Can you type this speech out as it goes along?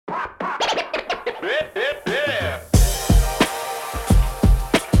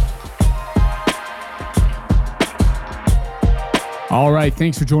right,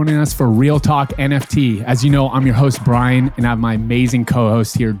 thanks for joining us for Real Talk NFT. As you know, I'm your host, Brian, and I have my amazing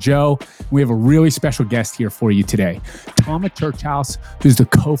co-host here, Joe. We have a really special guest here for you today, Thomas Churchhouse, who's the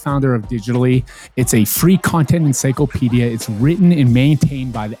co-founder of Digitali. It's a free content encyclopedia. It's written and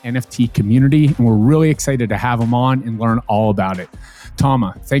maintained by the NFT community, and we're really excited to have him on and learn all about it.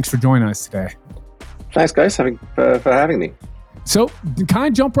 Thomas, thanks for joining us today. Thanks, guys, for having me. So kind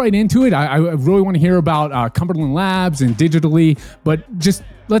of jump right into it. I really want to hear about Cumberland Labs and Digitali, but just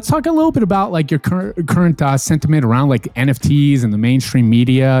let's talk a little bit about like your current sentiment around like NFTs and the mainstream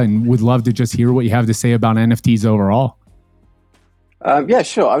media, and would love to just hear what you have to say about NFTs overall. Yeah,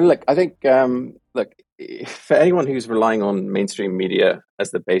 sure. I think for anyone who's relying on mainstream media as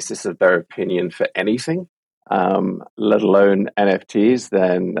the basis of their opinion for anything, let alone NFTs,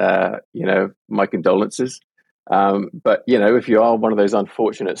 then my condolences. But if you are one of those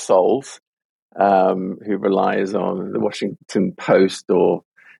unfortunate souls who relies on the Washington Post or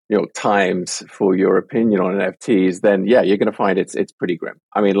New York Times for your opinion on NFTs, then yeah, you're going to find it's pretty grim.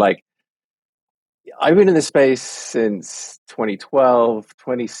 I mean, like, I've been in this space since 2012,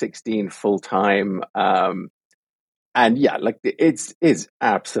 2016 full time, and yeah, like it's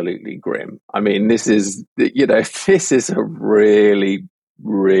absolutely grim. I mean, this is a really,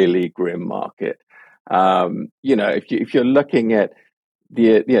 really grim market. If you're looking at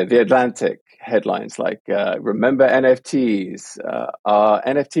the Atlantic headlines like remember NFTs, are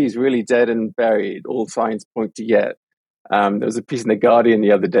NFTs really dead and buried? All signs point to yet. There was a piece in the Guardian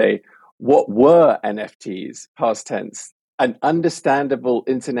the other day. What were NFTs? Past tense. An understandable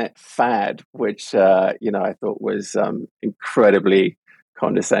internet fad, which I thought was incredibly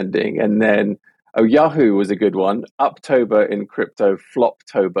condescending. And then Yahoo was a good one. Uptober in crypto,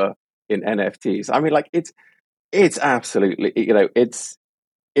 Floptober in NFTs. I mean, like it's absolutely,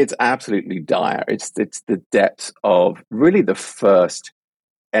 it's absolutely dire. It's the depths of really the first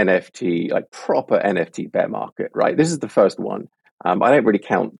NFT, like proper NFT bear market, right? This is the first one. I don't really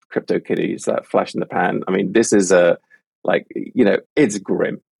count CryptoKitties, that flash in the pan. I mean, this is it's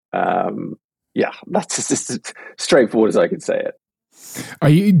grim. Yeah, that's just as straightforward as I could say it. Are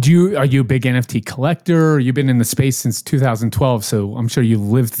you a big NFT collector? You've been in the space since 2012, so I'm sure you've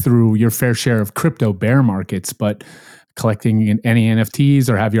lived through your fair share of crypto bear markets, but collecting any NFTs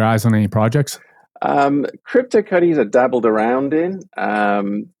or have your eyes on any projects? CryptoKitties I dabbled around in. I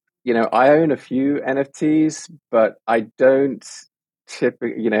own a few NFTs, but I don't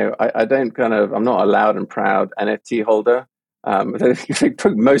typically, I don't I'm not a loud and proud NFT holder. I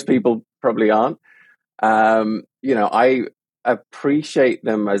think most people probably aren't. I appreciate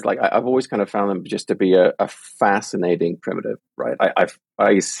them as I've always kind of found them just to be a fascinating primitive, right?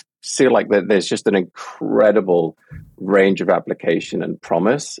 I feel like that there's just an incredible range of application and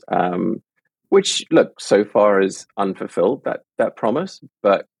promise, which look so far is unfulfilled, that promise,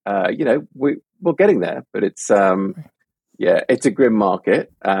 but we're getting there. But it's it's a grim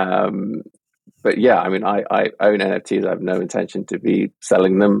market. But yeah, I mean, I own NFTs. I have no intention to be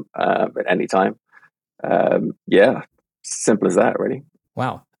selling them at any time. Simple as that, really.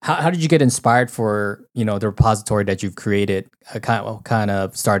 Wow. How did you get inspired for, the repository that you've created? Kind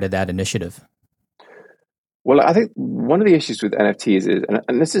of started that initiative? Well, I think one of the issues with NFTs is,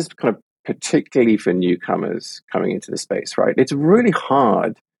 and this is kind of particularly for newcomers coming into the space, right? It's really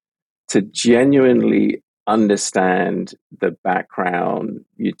hard to genuinely understand the background,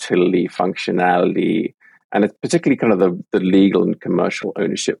 utility, functionality, and it's particularly kind of the legal and commercial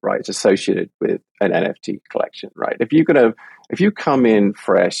ownership rights associated with an NFT collection, right? If you come in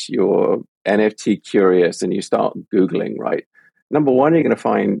fresh, you're NFT curious, and you start Googling, right? Number one, you're going to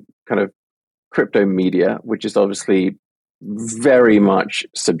find kind of crypto media, which is obviously very much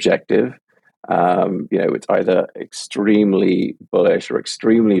subjective. It's either extremely bullish or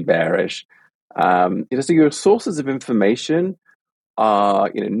extremely bearish. So your sources of information are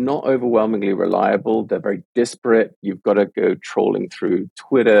not overwhelmingly reliable. They're very disparate. You've got to go trolling through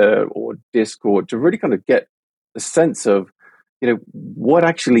Twitter or Discord to really kind of get the sense of what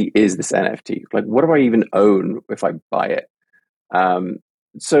actually is this NFT? Like, what do I even own if I buy it?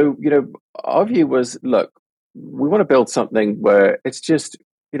 So our view was, look, we want to build something where it's just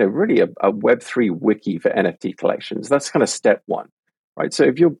really a Web3 wiki for NFT collections. That's kind of step one, right? So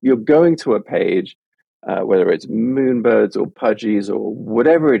if you're going to a page, whether it's Moonbirds or Pudgies or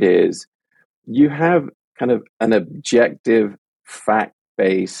whatever it is, you have kind of an objective,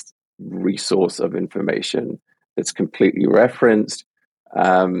 fact-based resource of information that's completely referenced.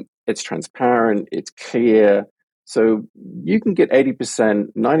 It's transparent, it's clear. So you can get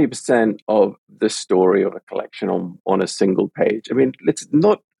 80%, 90% of the story of a collection on a single page. I mean, it's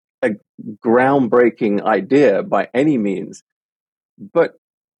not a groundbreaking idea by any means, But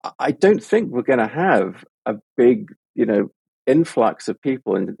I don't think we're going to have a big, influx of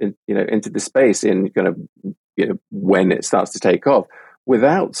people into the space in kind of, when it starts to take off,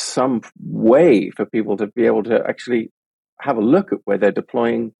 without some way for people to be able to actually have a look at where they're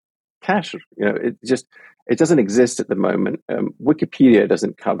deploying cash. It doesn't exist at the moment. Wikipedia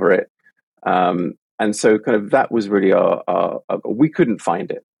doesn't cover it. And so kind of that was really we couldn't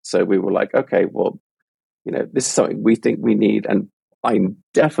find it. So we were like, okay, well, this is something we think we need. And I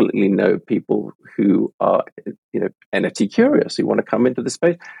definitely know people who are, NFT curious, who want to come into the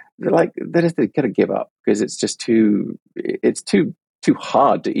space. They're just going to give up because it's just too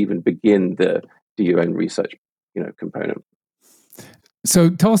hard to even begin the do your own research, component.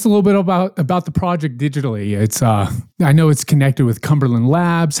 So tell us a little bit about the project digitally. It's I know it's connected with Cumberland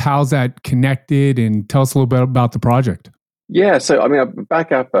Labs. How's that connected? And tell us a little bit about the project. Yeah, so I mean, I'll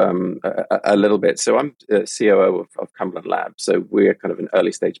back up a little bit. So I'm COO of Cumberland Labs. So we're kind of an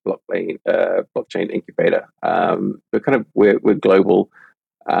early stage blockchain incubator. We're global.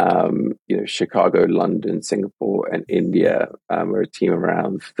 Chicago, London, Singapore, and India. We're a team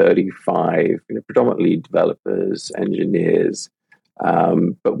around 35, predominantly developers, engineers,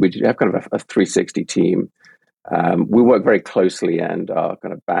 but we do have kind of a 360 team. We work very closely and are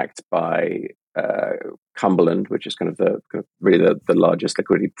kind of backed by Cumberland, which is kind of really the largest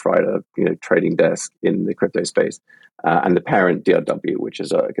liquidity provider, trading desk in the crypto space, and the parent DRW, which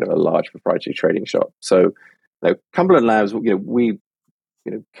is a large proprietary trading shop. So, Cumberland Labs, we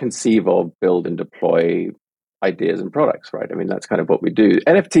conceive of, build, and deploy ideas and products, right? I mean, that's kind of what we do.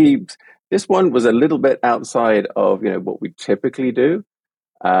 NFT, this one was a little bit outside of what we typically do.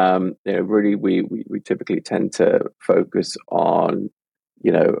 Really, we typically tend to focus on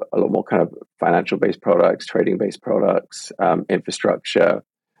a lot more kind of financial based products, trading based products, infrastructure.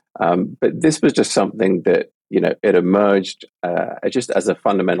 But this was just something that it emerged just as a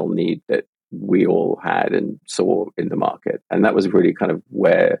fundamental need that we all had and saw in the market, and that was really kind of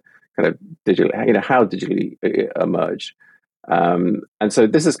where kind of how digitally it emerged. And so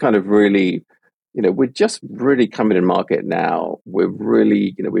this is kind of really, we're just really coming in market now. We're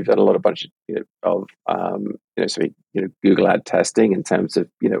really, we've done a bunch of Google ad testing in terms of,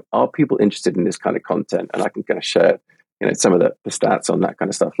 are people interested in this kind of content? And I can kind of share, some of the stats on that kind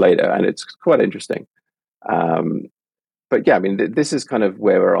of stuff later. And it's quite interesting. But yeah, I mean, this is kind of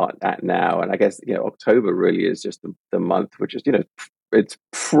where we're at now. And I guess, October really is just the month, which is, it's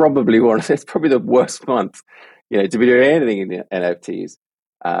probably the worst month, to be doing anything in the NFTs.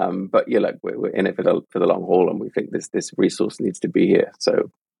 But we're in it for the long haul, and we think this resource needs to be here.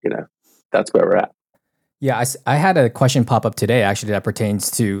 So, that's where we're at. Yeah, I had a question pop up today, actually, that pertains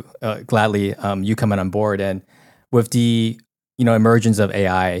to gladly you coming on board. And with the emergence of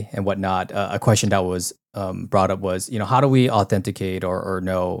AI and whatnot, a question that was brought up was, how do we authenticate or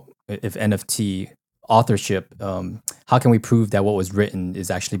know if NFT authorship, how can we prove that what was written is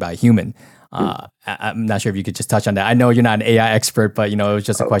actually by a human? I'm not sure if you could just touch on that. I know you're not an AI expert, but it was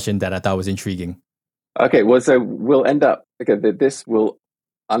just a question that I thought was intriguing. Okay, well, so we'll end up, this will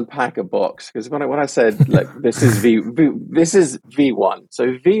unpack a box, because when I said this is this is V1.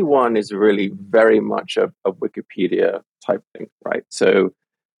 So V1 is really very much a Wikipedia type thing, right? So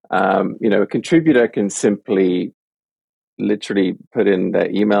a contributor can simply literally put in their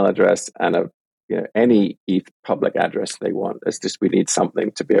email address and any ETH public address they want. It's just we need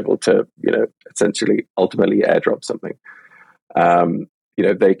something to be able to essentially ultimately airdrop something.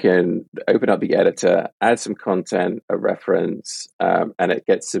 They can open up the editor, add some content, a reference, and it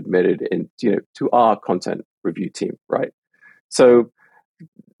gets submitted to our content review team, right? So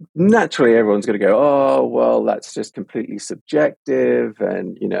naturally, everyone's going to go, oh, well, that's just completely subjective,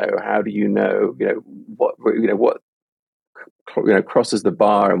 and how do you know, what crosses the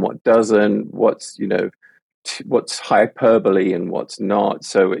bar and what doesn't? What's hyperbole and what's not?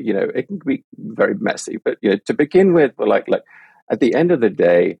 So it can be very messy. But to begin with, we're like at the end of the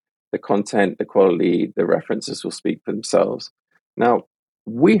day, the content, the quality, the references will speak for themselves. Now,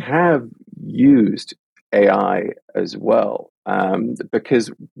 we have used AI as well,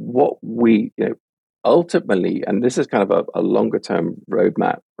 because what we ultimately, and this is kind of a longer term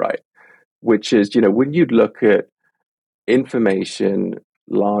roadmap, right? Which is when you look at information,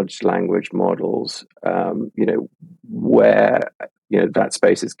 large language models, where that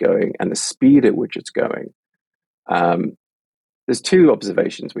space is going and the speed at which it's going. There's two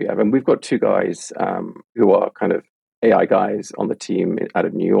observations we have, and we've got two guys who are kind of AI guys on the team out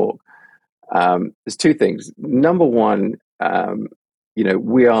of New York. There's two things. Number one,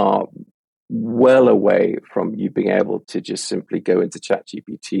 we are well away from you being able to just simply go into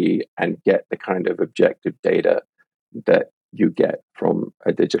ChatGPT and get the kind of objective data that you get from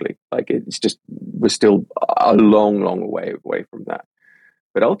digitally. Like we're still a long, long way away from that.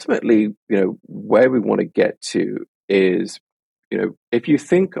 But ultimately, where we want to get to is, if you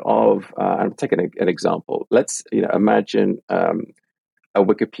think of, I'm taking an example. Let's, imagine a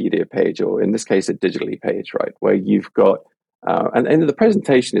Wikipedia page, or in this case, a Digitali page, right, where you've got, and the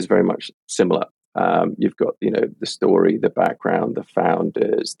presentation is very much similar. You've got, the story, the background, the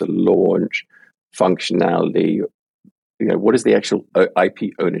founders, the launch, functionality. What is the actual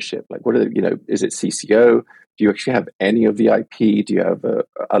IP ownership? Like, what are is it CCO? Do you actually have any of the IP? Do you have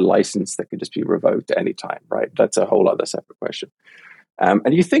a license that could just be revoked at any time, right? That's a whole other separate question.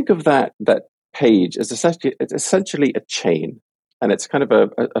 And you think of that page as essentially a chain, and it's kind of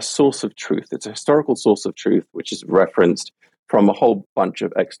a source of truth. It's a historical source of truth, which is referenced from a whole bunch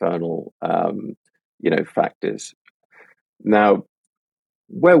of external, factors. Now,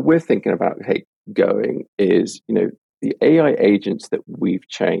 where we're thinking about going is, the AI agents that we've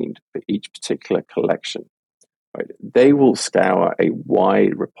chained for each particular collection, right? They will scour a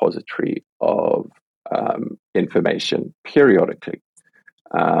wide repository of information periodically.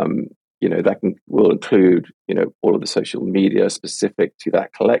 That will include, all of the social media specific to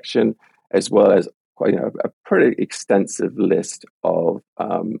that collection, as well as a pretty extensive list of,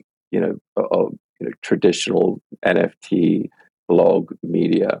 traditional NFT blog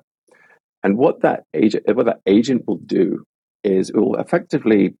media. And what that agent will do is it will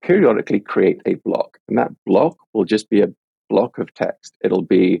effectively periodically create a block, and that block will just be a block of text. It'll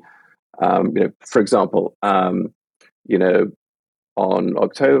be, for example, on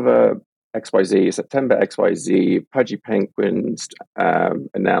October XYZ, September XYZ, Pudgy Penguins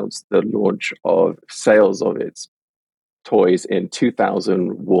announced the launch of sales of its toys in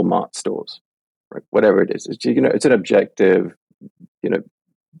 2,000 Walmart stores, right? Whatever it is, it's an objective,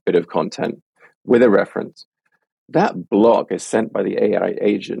 bit of content with a reference. That block is sent by the AI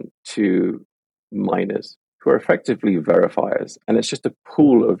agent to miners who are effectively verifiers. And it's just a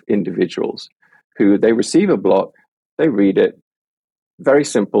pool of individuals who they receive a block, they read it, very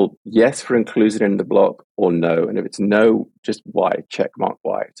simple, yes for inclusion in the block or no. And if it's no, just why, check mark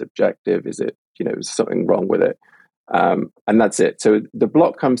why. It's objective. Is it, is something wrong with it? And that's it. So the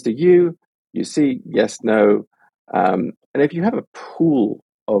block comes to you, you see yes, no. And if you have a pool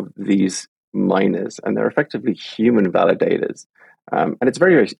of these miners, and they're effectively human validators, and it's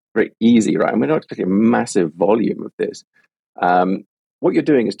very, very, very easy, right? And we're not expecting a massive volume of this. What you're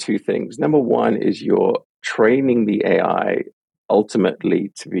doing is two things. Number one is you're training the AI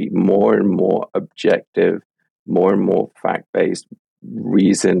ultimately to be more and more objective, more and more fact-based,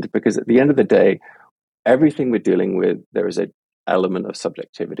 reasoned, because at the end of the day, everything we're dealing with, there is an element of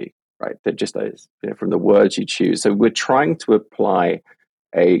subjectivity, right? That just is, from the words you choose. So we're trying to apply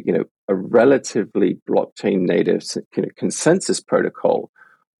a relatively blockchain native consensus protocol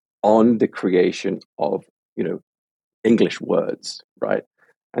on the creation of English words, right?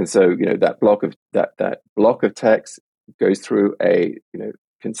 And so that block of text goes through a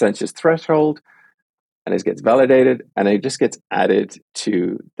consensus threshold, and it gets validated, and it just gets added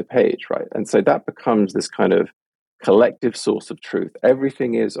to the page, right? And so that becomes this kind of collective source of truth.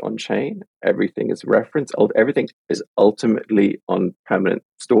 Everything is on chain, everything is referenced, everything is ultimately on permanent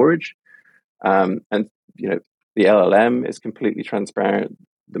storage. And the LLM is completely transparent.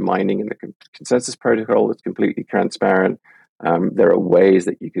 The mining and the consensus protocol is completely transparent. There are ways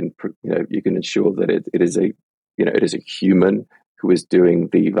that you can ensure that it is a human who is doing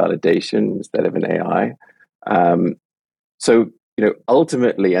the validation instead of an AI. So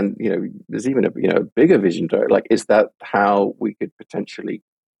ultimately, and there's even a bigger vision to it. Like, is that how we could potentially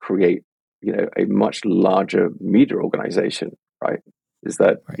create a much larger media organization? Right? Is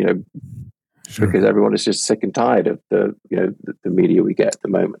that Sure. Because everyone is just sick and tired of the media we get at the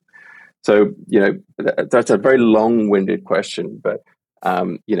moment. So that's a very long-winded question, but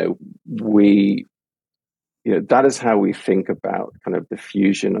we. That is how we think about kind of the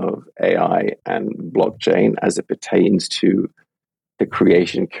fusion of AI and blockchain as it pertains to the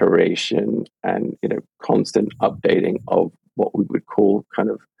creation, curation, and constant updating of what we would call kind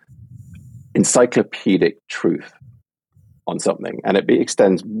of encyclopedic truth on something. And it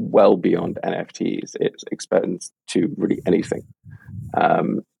extends well beyond NFTs. It extends to really anything.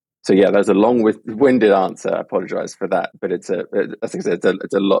 So yeah, there's a long-winded answer. I apologize for that, but as I said,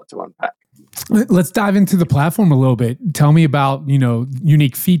 it's a lot to unpack. Let's dive into the platform a little bit. Tell me about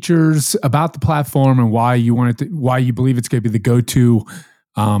unique features about the platform and why you believe it's going to be the go-to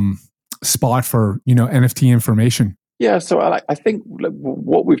spot for NFT information. Yeah, so I think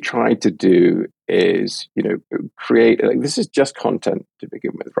what we've tried to do is create. This is just content to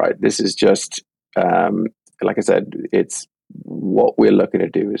begin with, right? This is just like I said, it's what we're looking to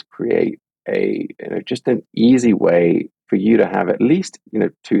do is create just an easy way for you to have at least,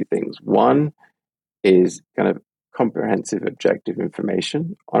 two things. One is kind of comprehensive, objective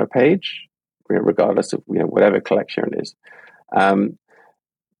information on a page, regardless of whatever collection it is.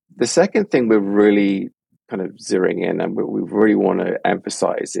 The second thing we're really kind of zeroing in and we really want to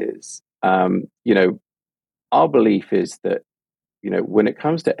emphasize is, our belief is that, when it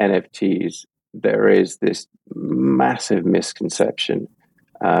comes to NFTs, there is this massive misconception,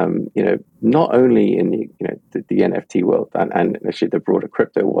 not only in the NFT world and actually the broader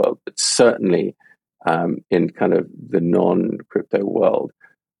crypto world, but certainly in kind of the non-crypto world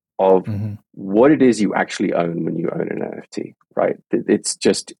of what it is you actually own when you own an NFT, right? It's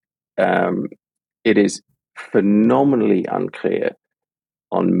just, it is phenomenally unclear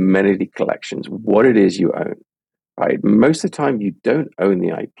on many of the collections what it is you own, right? Most of the time you don't own the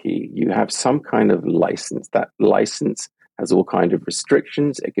IP. You have some kind of license. That license has all kinds of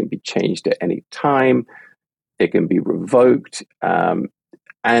restrictions. It can be changed at any time. It can be revoked. And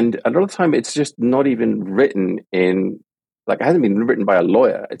a lot of the time it's just not even written in, like it hasn't been written by a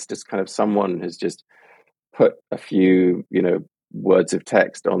lawyer. It's just kind of someone has just put a few, words of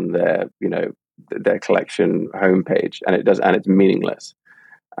text on their, their collection homepage, and it's meaningless.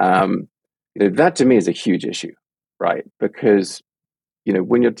 That to me is a huge issue, right? Because,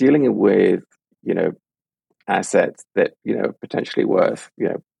 when you're dealing with, assets that, potentially worth,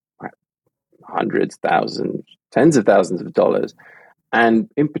 hundreds, thousands, tens of thousands of dollars. And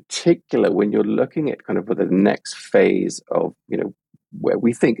in particular, when you're looking at kind of the next phase of, where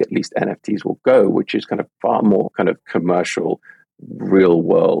we think at least NFTs will go, which is kind of far more kind of commercial, real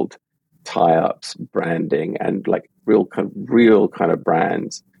world tie-ups, branding, and like real kind of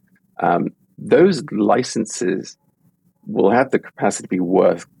brands. Those licenses will have the capacity to be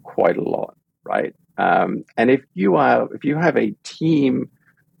worth quite a lot, right? And if you have a team,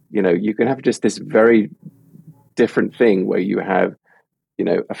 you can have just this very different thing where you have,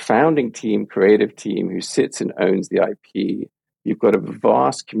 a founding team, creative team who sits and owns the IP. You've got a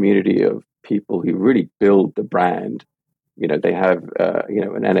vast community of people who really build the brand. They have,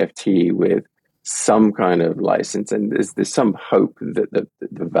 an NFT with some kind of license, and there's some hope that the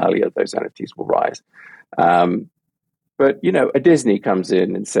value of those NFTs will rise. But, a Disney comes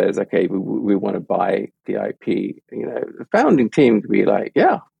in and says, okay, we want to buy the IP. The founding team could be like,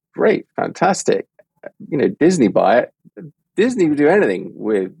 yeah, great, fantastic. Disney buy it. Disney would do anything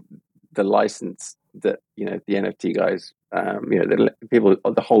with the license that, the NFT guys, the people,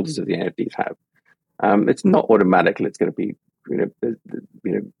 the holders of the NFTs have. It's not automatically it's going to be,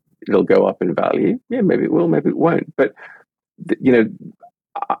 it'll go up in value. Yeah, maybe it will, maybe it won't. But,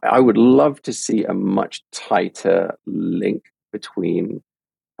 I would love to see a much tighter link between,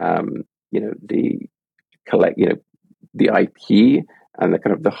 the the IP and the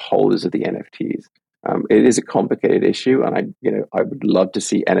kind of the holders of the NFTs. It is a complicated issue, and I would love to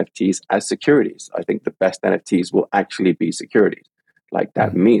see NFTs as securities. I think the best NFTs will actually be securities. Like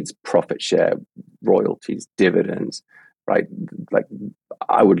that means profit share, royalties, dividends, right? Like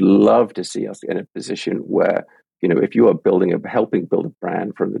I would love to see us in a position where, if you are helping build a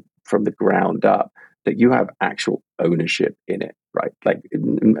brand from the ground up, that you have actual ownership in it, right? Like,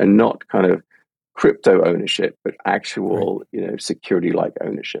 and not kind of crypto ownership, but actual, right, security-like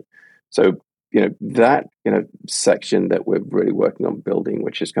ownership. So, that, section that we're really working on building,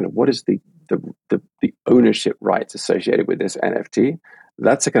 which is kind of what is the ownership rights associated with this NFT.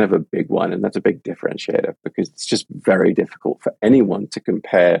 That's a kind of a big one, and that's a big differentiator because it's just very difficult for anyone to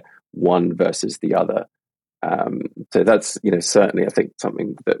compare one versus the other. So that's, certainly I think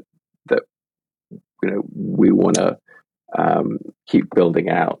something that we want to keep building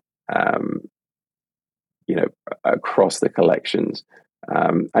out, across the collections.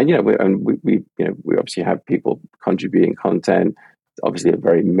 And we obviously have people contributing content. It's obviously a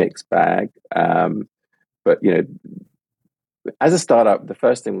very mixed bag. But as a startup, the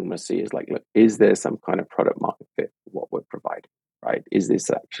first thing we must see is like, look, is there some kind of product market fit for what we're providing, right? Is this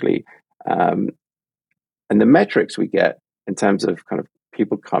actually, and the metrics we get in terms of kind of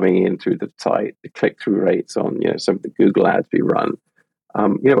people coming in through the site, the click-through rates on, some of the Google ads we run, are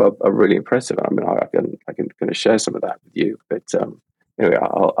really impressive. I mean, I can kind of share some of that with you, but anyway,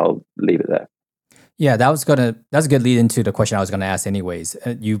 I'll leave it there. Yeah, that's a good lead into the question I was going to ask anyways.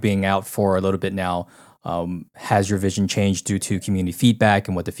 You being out for a little bit now, has your vision changed due to community feedback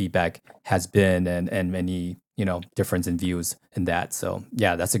and what the feedback has been and any, difference in views in that? So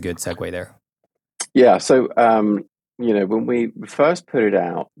yeah, that's a good segue there. Yeah. So, when we first put it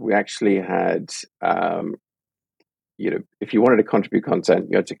out, we actually had, if you wanted to contribute content,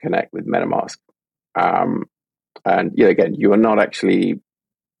 you had to connect with MetaMask. And again, you are not actually,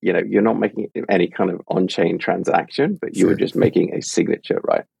 you're not making any kind of on-chain transaction, but you are just making a signature,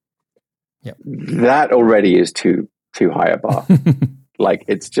 right? Yep. That already is too high a bar. Like,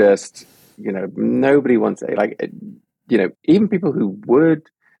 it's just, nobody wants it. Like, even people who would,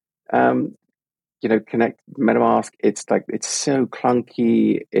 connect MetaMask, it's like, it's so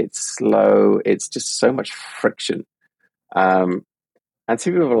clunky, it's slow, it's just so much friction. And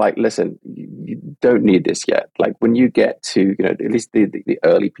some people are like, listen, you don't need this yet. Like, when you get to, at least the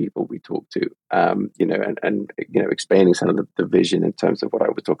early people we talk to, and explaining some of the vision in terms of what I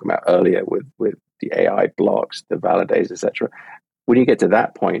was talking about earlier with the AI blocks, the validators, etc. When you get to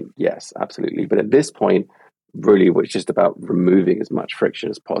that point, yes, absolutely. But at this point, really, it's just about removing as much friction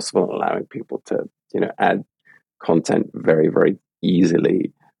as possible and allowing people to, add content very, very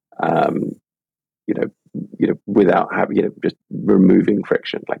easily, without having, just removing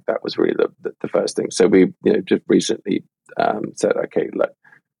friction. Like, that was really the first thing. So we, just recently said, okay, look,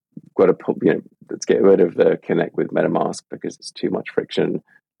 got to put, let's get rid of the connect with MetaMask because it's too much friction.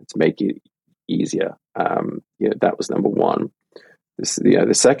 Let's make it easier. That was number one.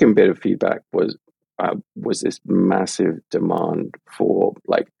 The second bit of feedback was this massive demand for,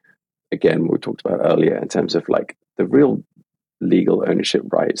 like, again, what we talked about earlier in terms of like the real legal ownership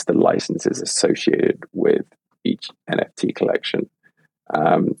rights, the licenses associated with each NFT collection.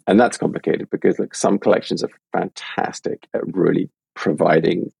 And that's complicated because, like, some collections are fantastic at really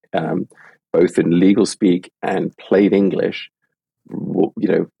providing, both in legal speak and plain English,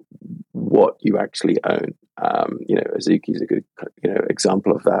 what you actually own. Azuki is a good,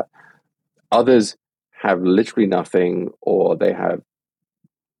 example of that. Others have literally nothing, or they have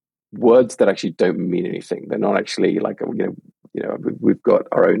words that actually don't mean anything. They're not actually like, we've got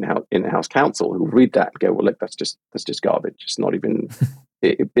our own in-house counsel who read that and go, well, look, that's just garbage. It's not even.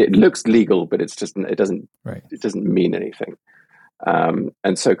 It looks legal, but it doesn't mean anything.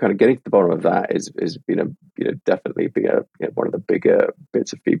 And so, kind of getting to the bottom of that is definitely one of the bigger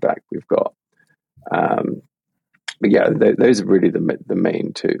bits of feedback we've got. But yeah, those are really the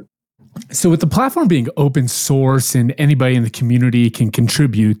main two. So with the platform being open source and anybody in the community can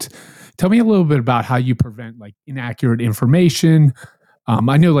contribute, tell me a little bit about how you prevent like inaccurate information.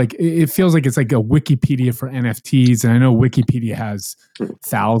 I know, like, it feels like it's like a Wikipedia for NFTs, and I know Wikipedia has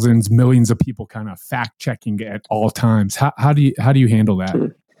thousands, millions of people kind of fact checking at all times. How do you handle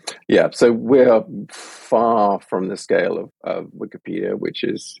that? Yeah, so we're far from the scale of Wikipedia, which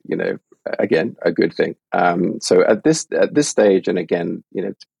is, again, a good thing. So at this stage, and again,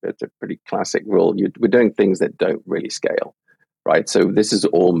 it's a pretty classic rule. We're doing things that don't really scale, right? So this is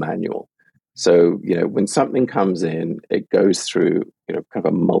all manual. So, when something comes in, it goes through, kind of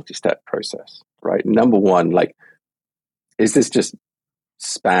a multi-step process, right? Number one, like, is this just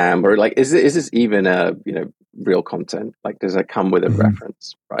spam, or like, is this even a, real content? Like, does that come with a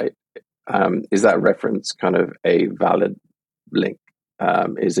reference, right? Is that reference kind of a valid link?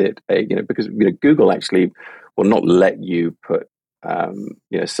 Is it a, because, Google actually will not let you put,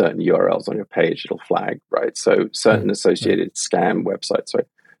 certain URLs on your page. It'll flag, right? So certain associated scam websites, right?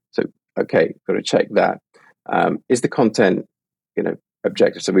 So, okay, got to check that. Is the content,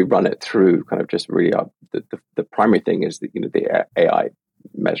 objective? So we run it through kind of just really the primary thing is the AI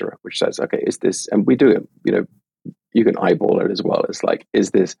measure, which says, okay, is this, and we do it, you can eyeball it as well. It's like,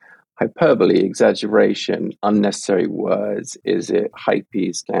 is this hyperbole, exaggeration, unnecessary words? Is it hypey,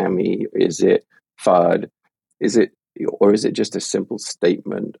 scammy? Is it FUD? Or is it just a simple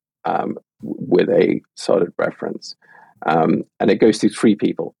statement with a solid reference? And it goes through three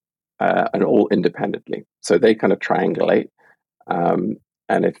people, and all independently. So they kind of triangulate.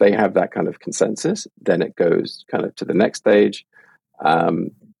 And if they have that kind of consensus, then it goes kind of to the next stage,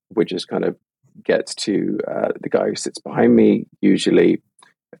 which is kind of gets to the guy who sits behind me. Usually,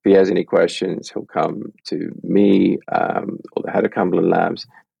 if he has any questions, he'll come to me or the head of Cumberland Labs,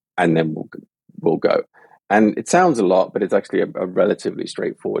 and then we'll go. And it sounds a lot, but it's actually a relatively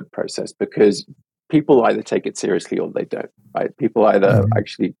straightforward process because people either take it seriously or they don't. Right? People either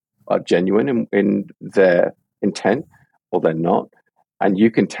actually are genuine in their intent or they're not, and you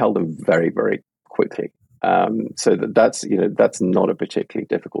can tell them very, very quickly. So that's not a particularly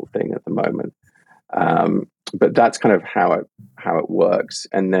difficult thing at the moment. But that's kind of how it works.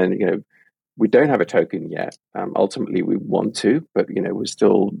 And then we don't have a token yet. Ultimately, we want to, but we're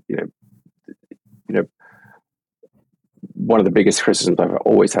still one of the biggest criticisms I've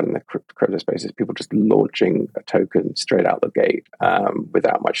always had in the crypto space is people just launching a token straight out the gate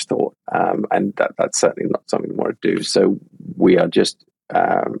without much thought, and that's certainly not something we want to do. So we are just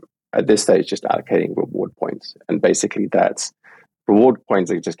at this stage just allocating reward points, and basically that's reward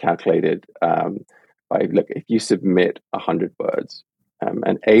points are just calculated look, if you submit 100 words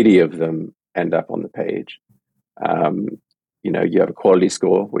and 80 of them end up on the page, you have a quality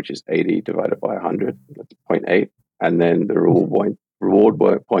score, which is 80 divided by 100, that's 0.8. And then the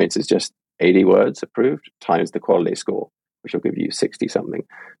reward points is just 80 words approved times the quality score, which will give you 60 something.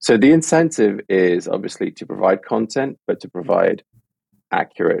 So the incentive is obviously to provide content, but to provide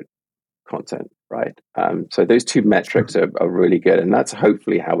accurate content, right? So those two metrics are really good. And that's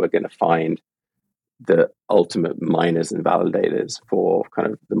hopefully how we're going to find the ultimate miners and validators for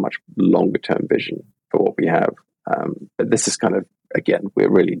kind of the much longer term vision for what we have. But this is kind of, again, we're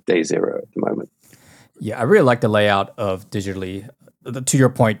really day zero at the moment. Yeah, I really like the layout of Digitali. To your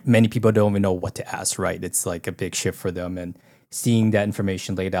point, many people don't even know what to ask, right? It's like a big shift for them. And seeing that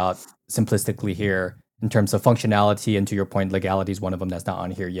information laid out simplistically here in terms of functionality, and to your point, legality is one of them that's not on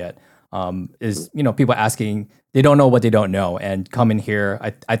here yet, is, people asking, they don't know what they don't know. And coming here,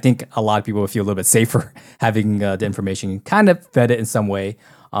 I think a lot of people will feel a little bit safer having the information kind of vetted in some way,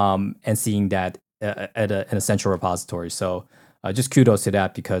 and seeing that at an essential repository. So just kudos to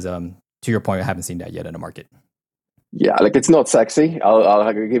that, because to your point, I haven't seen that yet in the market. Yeah, like it's not sexy.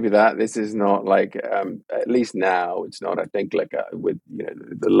 I'll give you that. This is not like, at least now, it's not. I think like with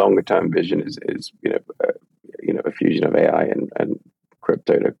the longer term vision is a fusion of AI and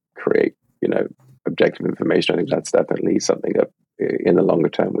crypto to create objective information. I think that's definitely something that in the longer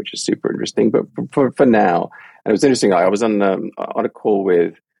term, which is super interesting. But for now, and it was interesting. I was on a call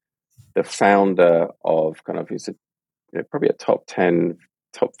with the founder of kind of probably a top 10,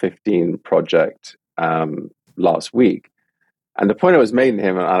 top 15 project last week. And the point I was making to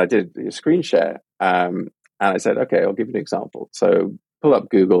him, and I did a screen share, and I said, okay, I'll give you an example. So pull up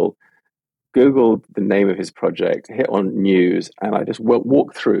Google the name of his project, hit on news, and I just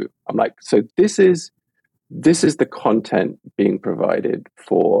walk through. I'm like, so this is the content being provided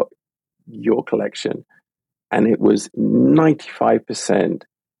for your collection. And it was 95%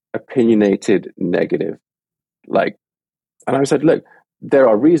 opinionated negative. And I said, look, there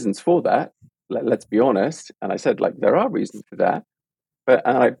are reasons for that. Let's be honest. And I said, there are reasons for that.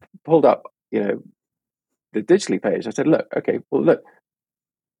 And I pulled up, the Digitali page. I said, look,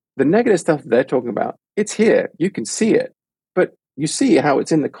 the negative stuff they're talking about, it's here. You can see it. But you see how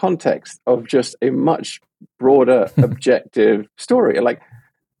it's in the context of just a much broader, objective story.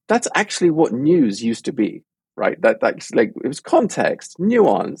 That's actually what news used to be, right? That's it was context,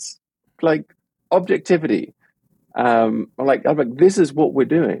 nuance, objectivity. I'm like, this is what we're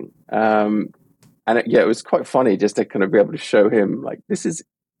doing. It was quite funny just to kind of be able to show him this is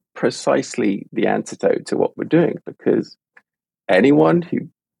precisely the antidote to what we're doing, because anyone who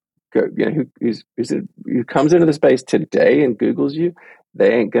comes into the space today and Googles you,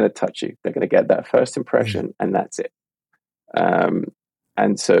 they ain't going to touch you. They're going to get that first impression, and that's it.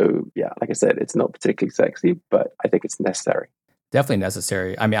 And so, yeah, like I said, it's not particularly sexy, but I think it's necessary. Definitely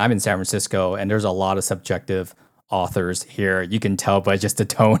necessary. I mean, I'm in San Francisco, and there's a lot of subjective authors here. You can tell by just the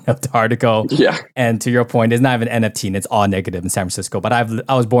tone of the article. Yeah. And to your point, it's not even NFT, and it's all negative in San Francisco. But I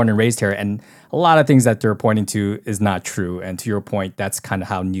was born and raised here, and a lot of things that they're pointing to is not true. And to your point, that's kind of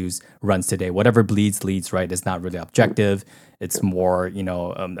how news runs today. Whatever bleeds leads, right? It's not really objective. It's more,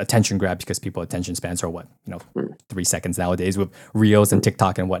 attention grab, because people attention spans are 3 seconds nowadays with Reels and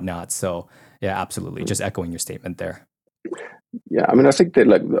TikTok and whatnot. So yeah, absolutely. Just echoing your statement there. Yeah. I mean, I think that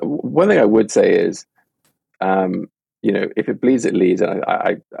one thing I would say is, if it bleeds, it leads. And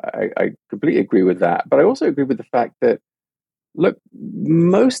I completely agree with that. But I also agree with the fact that, look,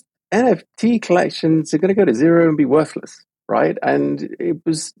 most NFT collections are going to go to zero and be worthless, right? And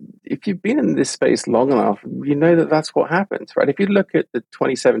if you've been in this space long enough, you know that that's what happens, right? If you look at the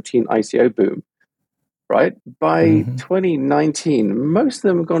 2017 ICO boom, right, by 2019, most of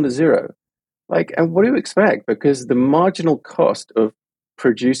them have gone to zero. And what do you expect? Because the marginal cost of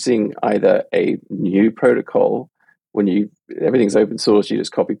producing either a new protocol, when everything's open source, you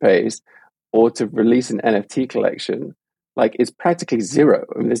just copy paste, or to release an NFT collection, it's practically zero.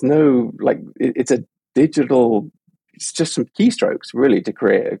 I mean, there's no it's a digital. It's just some keystrokes really to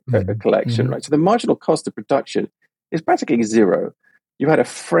create a collection, right? So the marginal cost of production is practically zero. You had a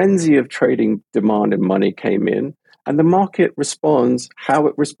frenzy of trading demand and money came in, and the market responds how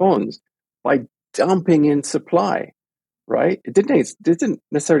it responds, by dumping in supply. Right? It didn't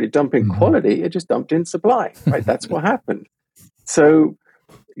necessarily dump in quality. It just dumped in supply. Right? That's what happened. So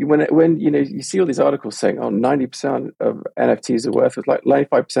when you see all these articles saying, 90% of NFTs are worthless,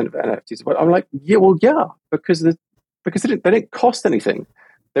 95% of NFTs are worthless. I'm like, yeah, because they didn't cost anything.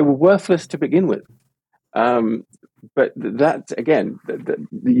 They were worthless to begin with. But that again,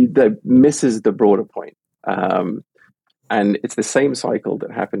 that misses the broader point. And it's the same cycle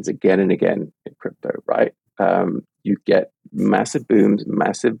that happens again and again in crypto, right? You get massive booms,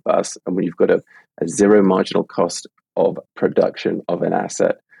 massive busts, and when you've got a zero marginal cost of production of an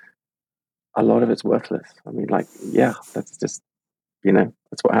asset, a lot of it's worthless. I mean, like, yeah, that's just,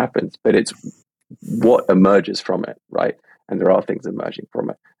 that's what happens. But it's what emerges from it, right? And there are things emerging from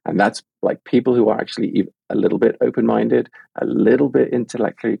it. And that's like people who are actually a little bit open-minded, a little bit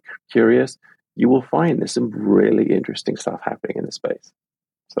intellectually curious, you will find there's some really interesting stuff happening in the space.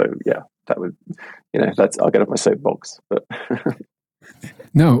 So yeah, that would, I'll get off my soapbox. But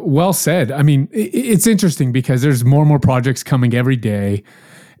No, well said. I mean, it's interesting because there's more and more projects coming every day.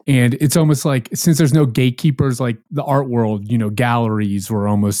 And it's almost like, since there's no gatekeepers, like the art world, galleries were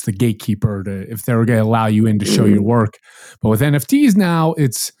almost the gatekeeper if they were going to allow you in to show your work. But with NFTs now,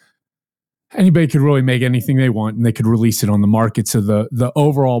 it's anybody could really make anything they want and they could release it on the market. So the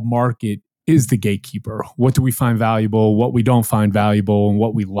overall market is the gatekeeper. What do we find valuable, what we don't find valuable, and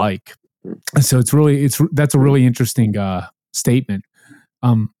what we like. So that's a really interesting statement.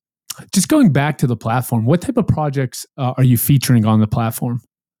 Just going back to the platform, what type of projects are you featuring on the platform?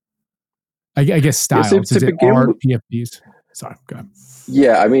 I guess styles. Is it art, PFPs? Sorry, go ahead.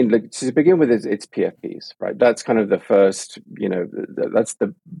 Yeah, I mean, to begin with, it's PFPs, right? That's kind of the first,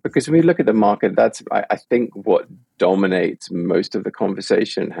 because when we look at the market, that's, I think, what dominates most of the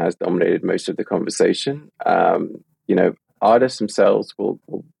conversation, has dominated most of the conversation. Artists themselves will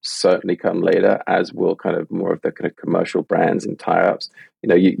certainly come later, as will kind of more of the kind of commercial brands and tie-ups.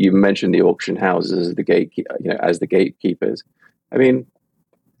 You mentioned the auction houses as the gatekeepers. I mean,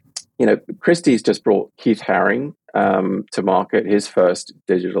 Christie's just brought Keith Haring to market, his first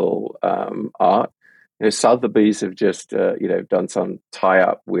digital art. Sotheby's have just done some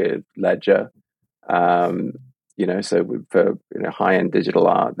tie-up with Ledger. So for high-end digital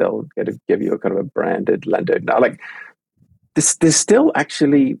art, they'll give you a kind of a branded lender. Now, like, there's still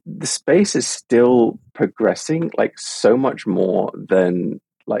actually, the space is still progressing like so much more than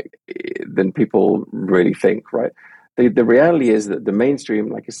people really think, right? The reality is that the mainstream,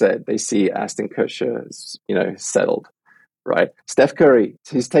 like I said, they see Ashton Kutcher as, settled, right? Steph Curry,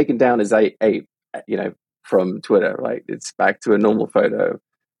 he's taken down his ape, from Twitter, right? It's back to a normal photo.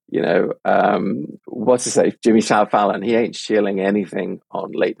 What's to say? Jimmy Fallon, he ain't shilling anything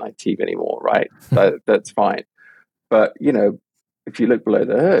on late night TV anymore, right? That's fine. But, if you look below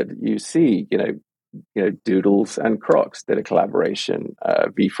the hood, you see, Doodles and Crocs did a collaboration.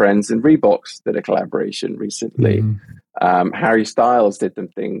 VFriends and Reeboks did a collaboration recently. Harry Styles did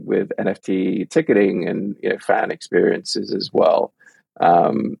something with NFT ticketing and fan experiences as well.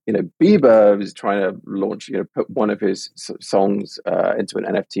 Bieber was trying to launch, put one of his songs into an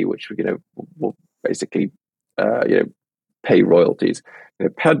NFT, which will basically pay royalties.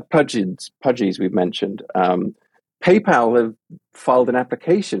 Pudgies we've mentioned. PayPal have filed an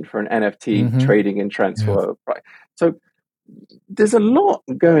application for an NFT trading and transfer. Yeah. Right. So there's a lot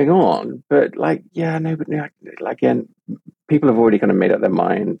going on, but again, people have already kind of made up their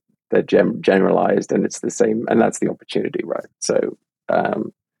mind. They're generalized, and it's the same, and that's the opportunity, right? So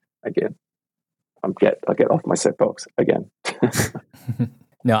again, I'll get off my soapbox again.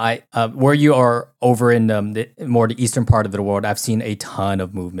 No, where you are over in the eastern part of the world, I've seen a ton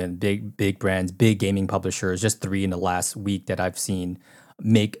of movement, big brands, big gaming publishers, just 3 in the last week that I've seen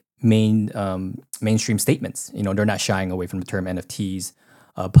make mainstream statements. They're not shying away from the term NFTs.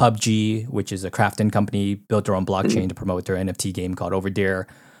 PUBG, which is a crafting company, built their own blockchain to promote their NFT game called Over There.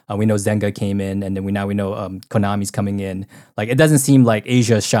 We know Zynga came in, and then we know Konami's coming in. Like, it doesn't seem like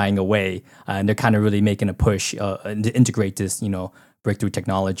Asia is shying away, and they're kind of really making a push to integrate this, breakthrough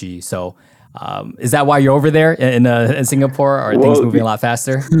technology. So is that why you're over there in Singapore? Are things moving a lot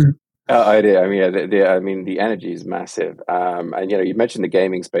faster? I do. I mean, the energy is massive. And you mentioned the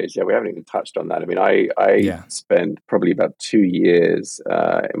gaming space. Yeah, we haven't even touched on that. I mean, I spent probably about 2 years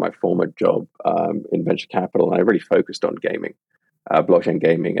in my former job in venture capital, and I really focused on gaming, blockchain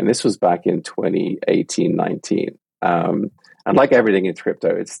gaming. And this was back in 2018, 19. And like everything in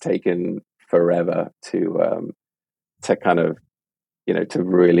crypto, it's taken forever to kind of, to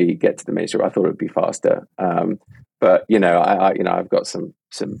really get to the mainstream. I thought it would be faster. But I've got some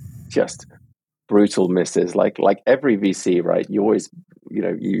just brutal misses. Like every VC, right? You always,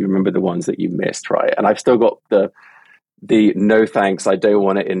 you remember the ones that you missed, right? And I've still got the no thanks, I don't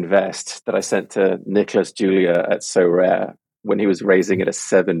want to invest that I sent to Nicholas Julia at So Rare when he was raising at a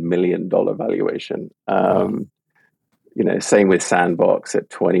 $7 million valuation. Same with Sandbox at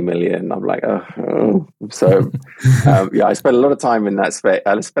 20 million. I'm like, oh. So, I spent a lot of time in that space.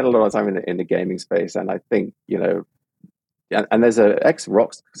 I spent a lot of time in the gaming space, and I think, and there's a ex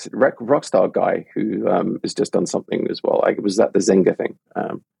Rockstar guy who has just done something as well. Like, it was that the Zynga thing.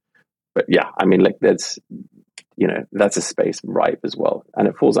 But yeah, I mean, like, that's a space ripe as well, and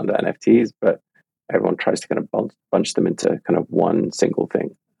it falls under NFTs, but everyone tries to kind of bunch them into kind of one single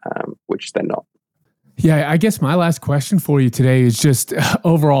thing, which they're not. Yeah, I guess my last question for you today is just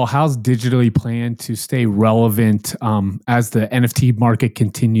overall, how's Digitali plan to stay relevant as the NFT market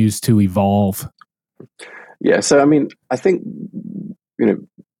continues to evolve? Yeah, so I mean, I think,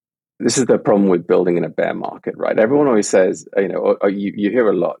 this is the problem with building in a bear market, right? Everyone always says, or you hear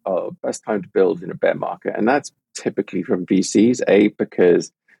a lot, best time to build in a bear market. And that's typically from VCs, A,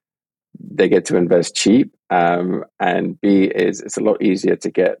 because they get to invest cheap, and B, is it's a lot easier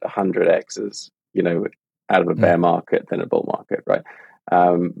to get 100x's, out of a bear market than a bull market, right?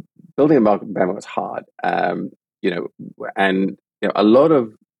 Building a bear market is hard, and a lot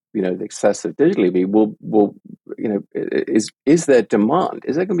of the success of Digitali will is there demand?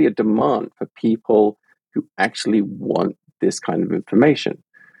 Is there going to be a demand for people who actually want this kind of information,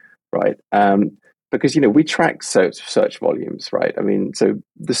 right? Because we track search volumes, right? I mean, so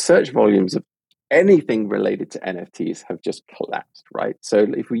the search volumes of anything related to NFTs have just collapsed, right? So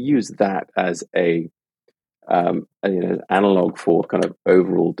if we use that as a analog for kind of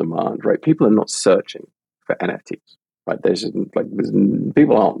overall demand, right? People are not searching for NFTs, right? There's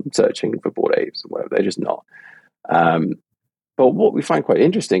people aren't searching for Bored Apes or whatever. They're just not. But what we find quite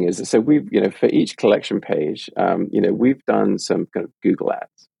interesting is that, so we've, for each collection page, we've done some kind of Google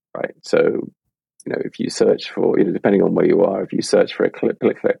ads, right? So, if you search for, depending on where you are, if you search for a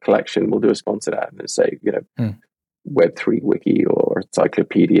collection, we'll do a sponsored ad and say, Web3 wiki or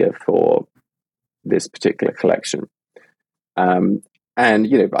encyclopedia for this particular collection. And,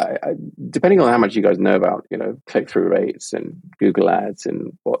 depending on how much you guys know about, click-through rates and Google ads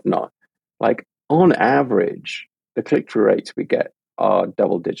and whatnot, like, on average, the click-through rates we get are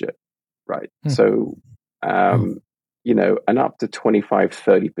double digit, right? So, and up to 25,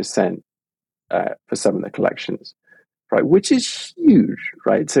 30% for some of the collections, right? Which is huge,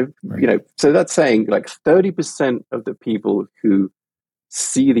 right? So, so that's saying like 30% of the people who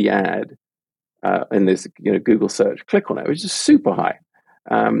see the ad in this, Google search, click on it, which is super high.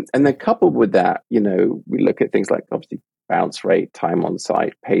 And then coupled with that, we look at things like obviously bounce rate, time on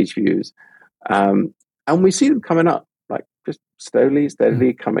site, page views, and we see them coming up, like just steadily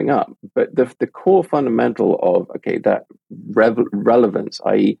coming up. But the core fundamental of, okay, that relevance,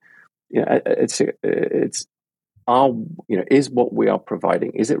 i.e., is what we are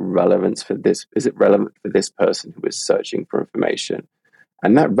providing, is it relevant for this? Is it relevant for this person who is searching for information?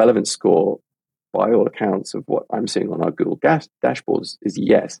 And that relevance score, by all accounts of what I'm seeing on our Google dashboards, is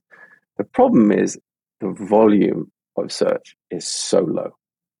yes. The problem is the volume of search is so low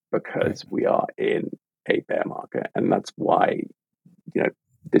because we are in a bear market, and that's why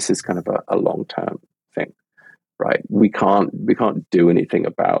this is kind of a long-term thing, right? We can't do anything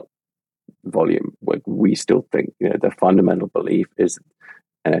about volume. Like, we still think the fundamental belief is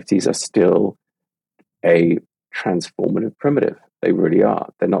NFTs are still a transformative primitive. They really are.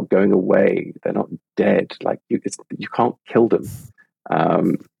 They're not going away. They're not dead. Like, you can't kill them.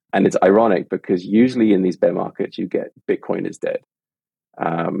 And it's ironic because usually in these bear markets, you get Bitcoin is dead.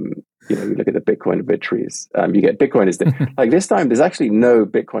 You look at the Bitcoin obituaries, you get Bitcoin is dead. Like, this time, there's actually no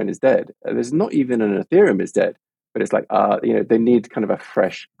Bitcoin is dead. There's not even an Ethereum is dead. But it's like, they need kind of a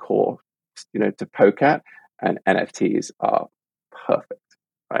fresh core, to poke at, and NFTs are perfect,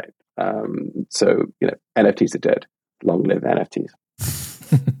 right? So, NFTs are dead. Long live NFTs.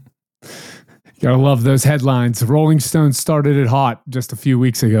 Gotta love those headlines. Rolling Stone started it hot just a few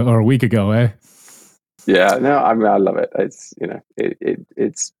weeks ago, or a week ago, eh? Yeah, no, I mean, I love it. It's,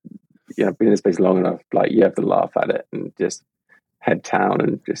 it's been in this space long enough. Like, you have to laugh at it and just head down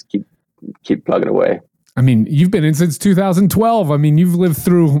and just keep plugging away. I mean, you've been in since 2012. I mean, you've lived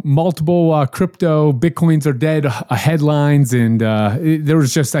through multiple crypto, Bitcoins are dead headlines. And I did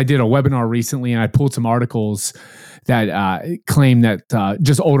a webinar recently, and I pulled some articles that claim that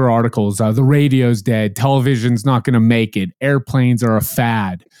just older articles, the radio's dead, television's not going to make it, airplanes are a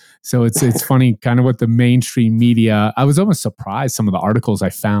fad. So it's funny kind of what the mainstream media, I was almost surprised some of the articles I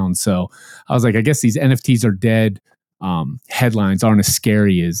found. So I was like, I guess these NFTs are dead. Headlines aren't as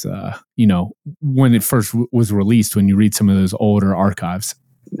scary as when it first was released, when you read some of those older archives.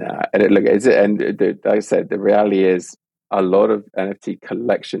 Nah, and like I said, the reality is a lot of NFT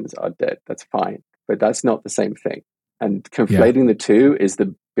collections are dead. That's fine, but that's not the same thing. And conflating the two is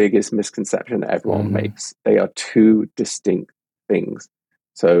the biggest misconception that everyone makes. They are two distinct things.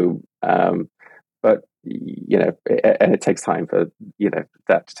 So, but and it takes time for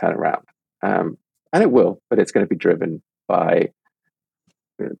that to turn around. And it will, but it's going to be driven by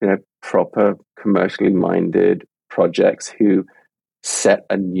proper commercially minded projects who set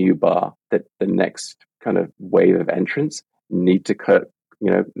a new bar that the next kind of wave of entrants need to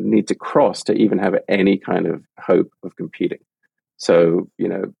cross to even have any kind of hope of competing. So,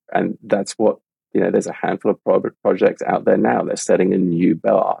 and that's what, there's a handful of projects out there now. They're setting a new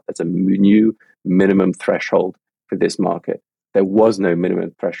bar. That's a new minimum threshold for this market. There was no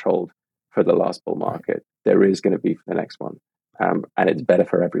minimum threshold for the last bull market. There is going to be for the next one. And it's better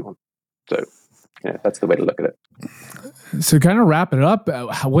for everyone. So, that's the way to look at it. So kind of wrap it up.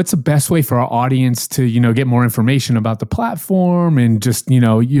 What's the best way for our audience to, get more information about the platform and just,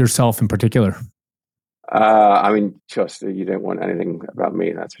 yourself in particular? Just you don't want anything about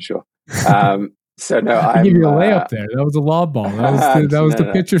me, that's for sure. So no, I give you a layup there. That was a lob ball. That was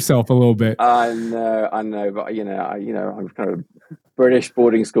to pitch yourself a little bit. I know, but I'm kind of British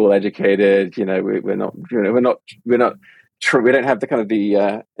boarding school educated. We don't have the kind of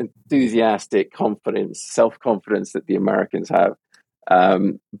the enthusiastic confidence, self-confidence that the Americans have.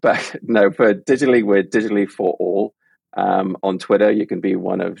 But no, we're digitally for all. On Twitter, you can be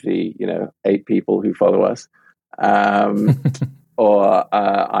one of the 8 people who follow us, or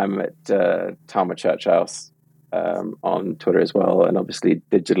I'm at Tama Churchhouse on Twitter as well, and obviously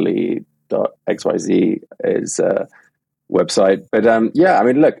digitali.xyz is a website. But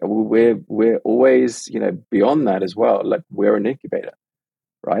look, we're always beyond that as well. Like, we're an incubator,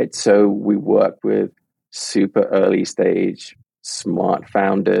 right? So we work with super early stage smart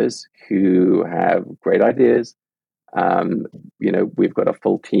founders who have great ideas. We've got a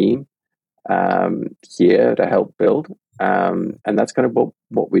full team here to help build, and that's kind of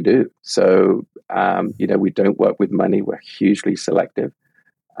what we do. So, we don't work with money. We're hugely selective.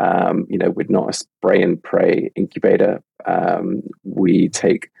 We're not a spray and pray incubator. We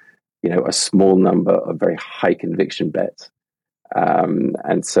take, a small number of very high conviction bets.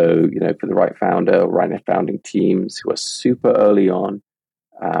 And so, for the right founder, right founding teams who are super early on,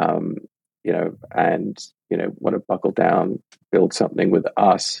 want to buckle down, build something with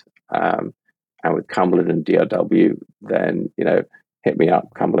us, and with Cumberland and DRW, then, hit me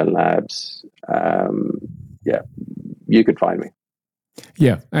up, Cumberland Labs. You can find me.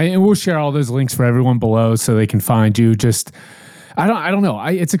 Yeah. And we'll share all those links for everyone below so they can find you. Just, I don't know.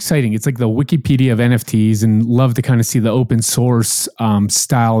 It's exciting. It's like the Wikipedia of NFTs, and love to kind of see the open source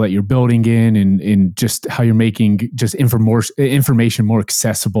style that you're building in, and just how you're making just information more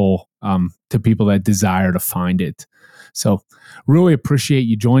accessible to people that desire to find it. So really appreciate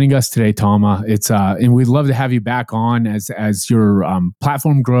you joining us today, Tama. It's and we'd love to have you back on as your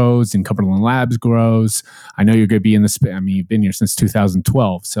platform grows and Cumberland Labs grows. I know you're going to be in this. You've been here since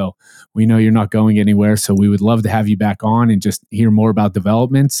 2012, so we know you're not going anywhere. So we would love to have you back on and just hear more about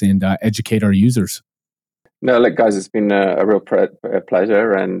developments and educate our users. No, look, guys, it's been a real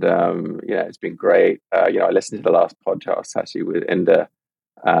pleasure, and it's been great. I listened to the last podcast actually with Inda,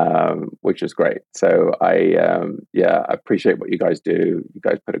 which was great. So I appreciate what you guys do. You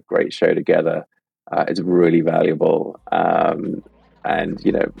guys put a great show together. It's really valuable, and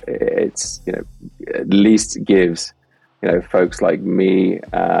it's at least gives folks like me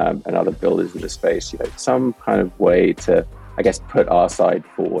and other builders in the space some kind of way to, I guess, put our side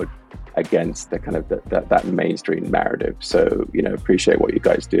forward against the kind of that mainstream narrative. So appreciate what you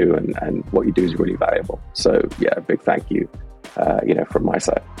guys do, and what you do is really valuable. So big thank you. From my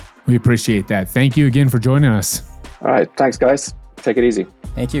side. We appreciate that. Thank you again for joining us. All right. Thanks, guys. Take it easy.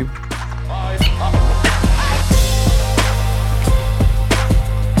 Thank you.